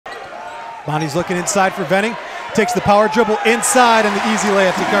Bonnie's looking inside for Venning. Takes the power dribble inside and the easy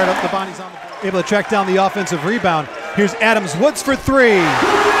layup to guard up the Bonnie's on the board. Able to track down the offensive rebound. Here's Adams-Woods for three.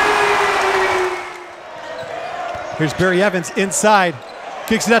 Here's Barry Evans inside.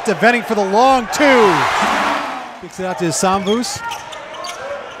 Kicks it out to Venning for the long two. Kicks it out to Adams-Woods.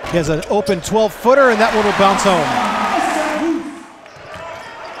 He has an open 12-footer, and that one will bounce home.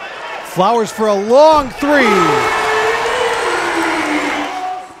 Flowers for a long three.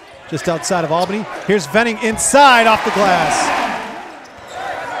 Just outside of Albany. Here's Venning inside off the glass.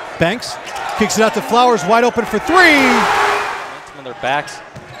 Banks kicks it out to Flowers, wide open for three. On their backs.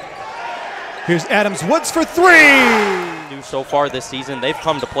 Here's Adams-Woods for three. So far this season, they've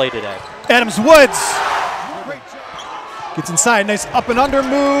come to play today. Adams-Woods gets inside, nice up and under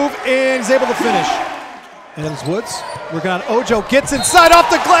move, and he's able to finish. Adams-Woods working on Ojo, gets inside off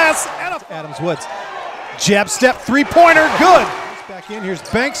the glass. Adams-Woods, jab step, three-pointer, good. Back in, here's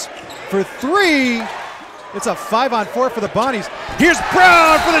Banks for three. It's a 5-on-4 for the Bonnies. Here's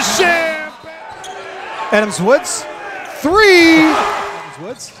Brown for the sham. Adams-Woods, three.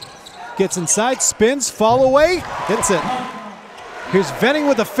 Adams-Woods gets inside, spins, fall away, hits it. Here's Venning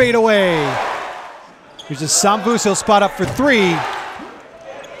with a fadeaway. Here's Adams-Woods, he'll spot up for three.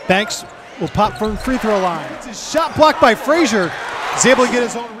 Banks will pop from free throw line. It's his shot blocked by Frazier. He's able to get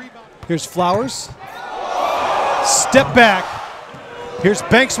his own rebound. Here's Flowers. Step back. Here's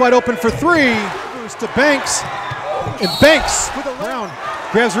Banks wide open for three. Goes to Banks. And Banks with a round.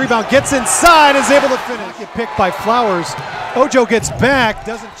 Grabs rebound, gets inside, is able to finish. Get picked by Flowers. Ojo gets back,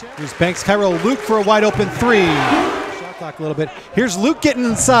 doesn't check. Here's Banks, Cairo, Luke for a wide open three. Shot clock a little bit. Here's Luke getting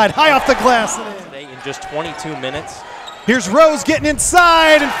inside, high off the glass. Today in just 22 minutes. Here's Rose getting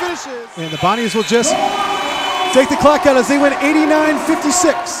inside and finishes. And the Bonnies will just take the clock out as they win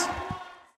 89-56.